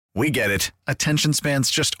We get it. Attention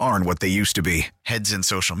spans just aren't what they used to be. Heads in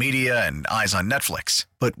social media and eyes on Netflix.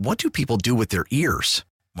 But what do people do with their ears?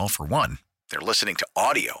 Well, for one, they're listening to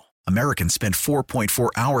audio. Americans spend 4.4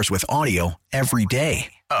 hours with audio every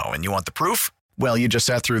day. Oh, and you want the proof? Well, you just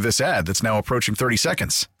sat through this ad that's now approaching 30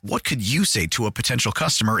 seconds. What could you say to a potential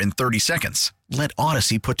customer in 30 seconds? Let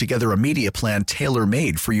Odyssey put together a media plan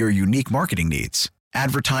tailor-made for your unique marketing needs.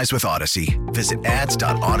 Advertise with Odyssey. Visit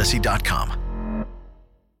ads.odyssey.com.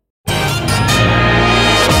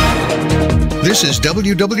 This is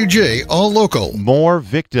WWJ All Local. More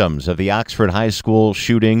victims of the Oxford High School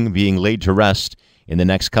shooting being laid to rest in the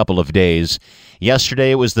next couple of days.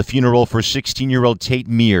 Yesterday, it was the funeral for 16-year-old Tate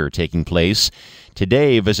Meir taking place.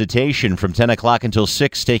 Today, visitation from 10 o'clock until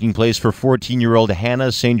 6 taking place for 14-year-old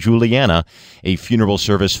Hannah St. Juliana, a funeral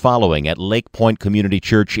service following at Lake Point Community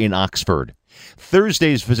Church in Oxford.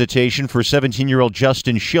 Thursday's visitation for 17-year-old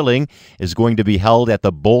Justin Schilling is going to be held at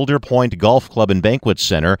the Boulder Point Golf Club and Banquet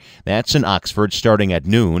Center. That's in Oxford, starting at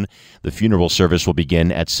noon. The funeral service will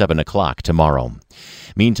begin at 7 o'clock tomorrow.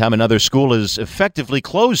 Meantime, another school is effectively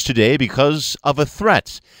closed today because of a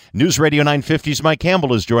threat. News Radio 950's Mike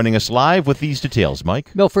Campbell is joining us live with these details.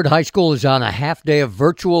 Mike? Milford High School is on a half day of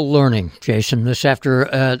virtual learning, Jason. This after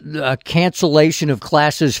a cancellation of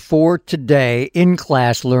classes for today,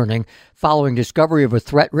 in-class learning, following discovery of a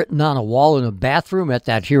threat written on a wall in a bathroom at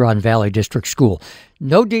that Huron Valley District School.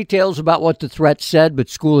 No details about what the threat said, but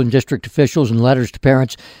school and district officials and letters to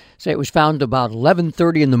parents say it was found about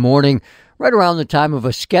 11:30 in the morning, right around the time of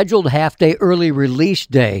a scheduled half-day early release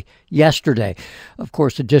day yesterday. Of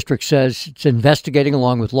course, the district says it's investigating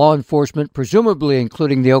along with law enforcement, presumably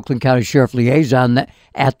including the Oakland County Sheriff Liaison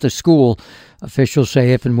at the school. Officials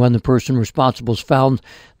say if and when the person responsible is found,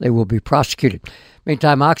 they will be prosecuted.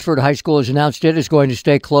 Meantime, Oxford High School has announced it is going to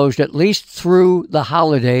stay closed at least through the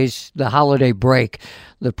holidays, the holiday break.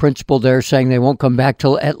 The principal there saying they won't come back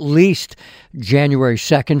till at least January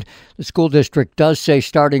 2nd. The school district does say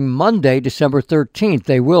starting Monday, December 13th,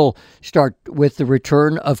 they will start with the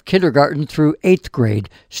return of kindergarten through 8th grade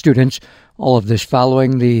students. All of this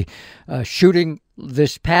following the shooting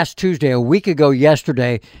this past Tuesday, a week ago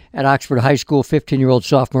yesterday, at Oxford High School. 15-year-old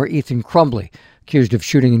sophomore Ethan Crumbly, accused of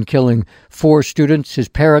shooting and killing 4 students, his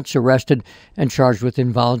parents arrested and charged with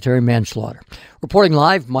involuntary manslaughter. Reporting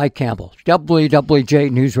live, Mike Campbell,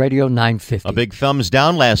 WWJ News Radio 950. A big thumbs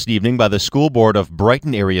down last evening by the school board of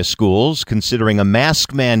Brighton area schools, considering a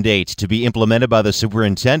mask mandate to be implemented by the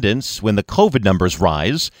superintendents when the COVID numbers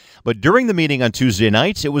rise. But during the meeting on Tuesday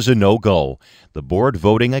night, it was a no-go. The board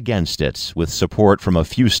voting against it, with support from a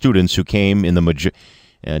few students who came in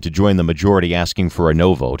to join the majority asking for a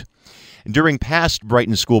no vote. During past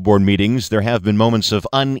Brighton School Board meetings, there have been moments of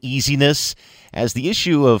uneasiness as the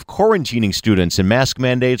issue of quarantining students and mask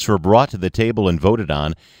mandates were brought to the table and voted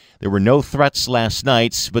on. There were no threats last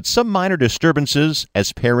night, but some minor disturbances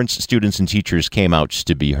as parents, students, and teachers came out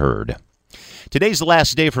to be heard. Today's the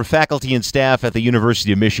last day for faculty and staff at the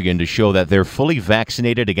University of Michigan to show that they're fully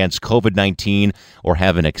vaccinated against COVID-19 or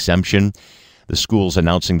have an exemption. The school's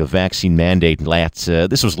announcing the vaccine mandate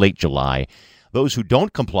this was late July. Those who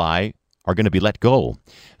don't comply are going to be let go.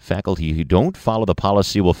 Faculty who don't follow the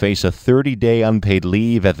policy will face a 30-day unpaid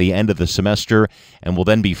leave at the end of the semester and will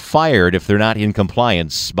then be fired if they're not in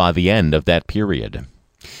compliance by the end of that period.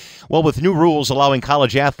 Well, with new rules allowing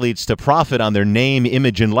college athletes to profit on their name,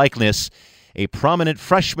 image, and likeness, a prominent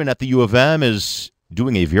freshman at the U of M is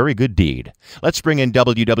doing a very good deed. Let's bring in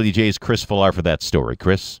WWJ's Chris Villar for that story.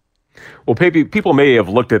 Chris? Well, people may have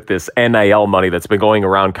looked at this NIL money that's been going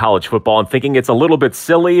around college football and thinking it's a little bit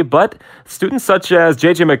silly, but students such as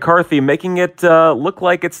J.J. McCarthy making it look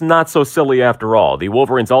like it's not so silly after all. The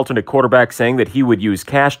Wolverines' alternate quarterback saying that he would use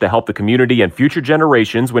cash to help the community and future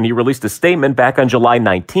generations when he released a statement back on July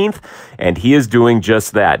 19th, and he is doing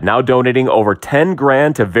just that, now donating over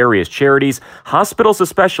 $10,000 to various charities, hospitals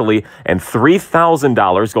especially, and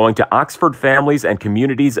 $3,000 going to Oxford families and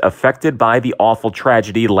communities affected by the awful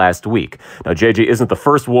tragedy last week. Now, JJ isn't the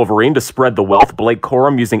first Wolverine to spread the wealth. Blake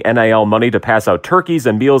Corum using NIL money to pass out turkeys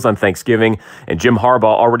and meals on Thanksgiving, and Jim Harbaugh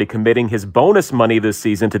already committing his bonus money this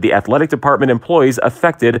season to the athletic department employees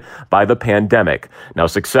affected by the pandemic. Now,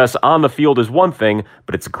 success on the field is one thing,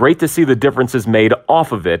 but it's great to see the differences made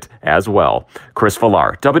off of it as well. Chris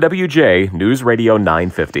Villar, WWJ News Radio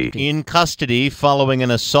 950. In custody following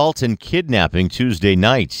an assault and kidnapping Tuesday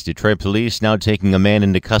night. Detroit police now taking a man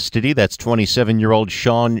into custody. That's 27-year-old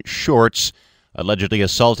Sean Shorts, allegedly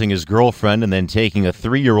assaulting his girlfriend and then taking a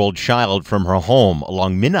 3-year-old child from her home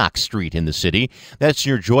along Minnock Street in the city. That's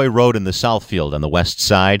near Joy Road in the Southfield on the west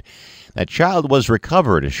side. That child was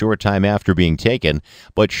recovered a short time after being taken,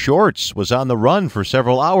 but Shorts was on the run for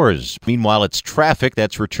several hours. Meanwhile, it's traffic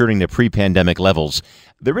that's returning to pre-pandemic levels.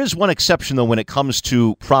 There is one exception, though, when it comes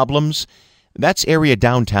to problems. That's area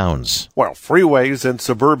downtowns. Well, freeways and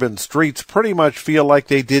suburban streets pretty much feel like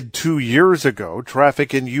they did 2 years ago.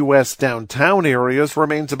 Traffic in U.S. downtown areas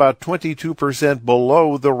remains about 22%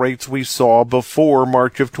 below the rates we saw before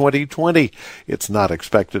March of 2020. It's not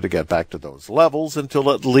expected to get back to those levels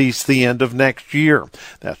until at least the end of next year.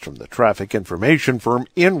 That's from the traffic information firm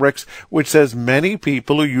INRIX, which says many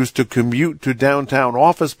people who used to commute to downtown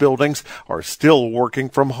office buildings are still working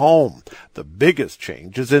from home. The biggest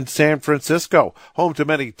change is in San Francisco, home to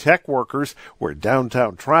many tech workers, where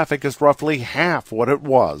downtown traffic is roughly half what it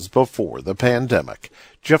was before the pandemic.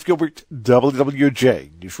 Jeff Gilbert,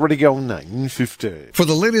 WWJ, News Radio 950. For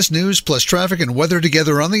the latest news plus traffic and weather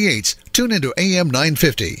together on the 8s, tune into AM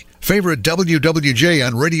 950. Favorite WWJ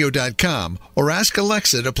on radio.com or ask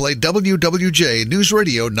Alexa to play WWJ News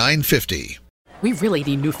Radio 950. We really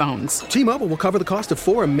need new phones. T-Mobile will cover the cost of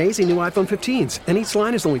 4 amazing new iPhone 15s, and each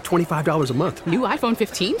line is only $25 a month. New iPhone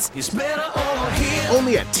 15s? It's better over here.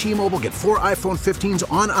 Only at T-Mobile, get 4 iPhone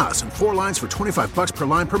 15s on us and 4 lines for $25 per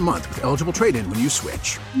line per month with eligible trade-in when you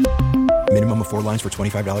switch. Minimum of 4 lines for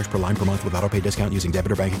 $25 per line per month with autopay discount using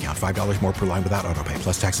debit or bank account. $5 more per line without autopay,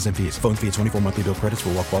 plus taxes and fees. Phone fee at 24 monthly bill credits for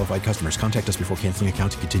well-qualified customers. Contact us before canceling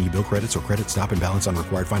account to continue bill credits or credit stop and balance on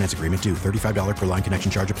required finance agreement due. $35 per line connection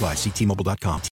charge applies. See T-Mobile.com.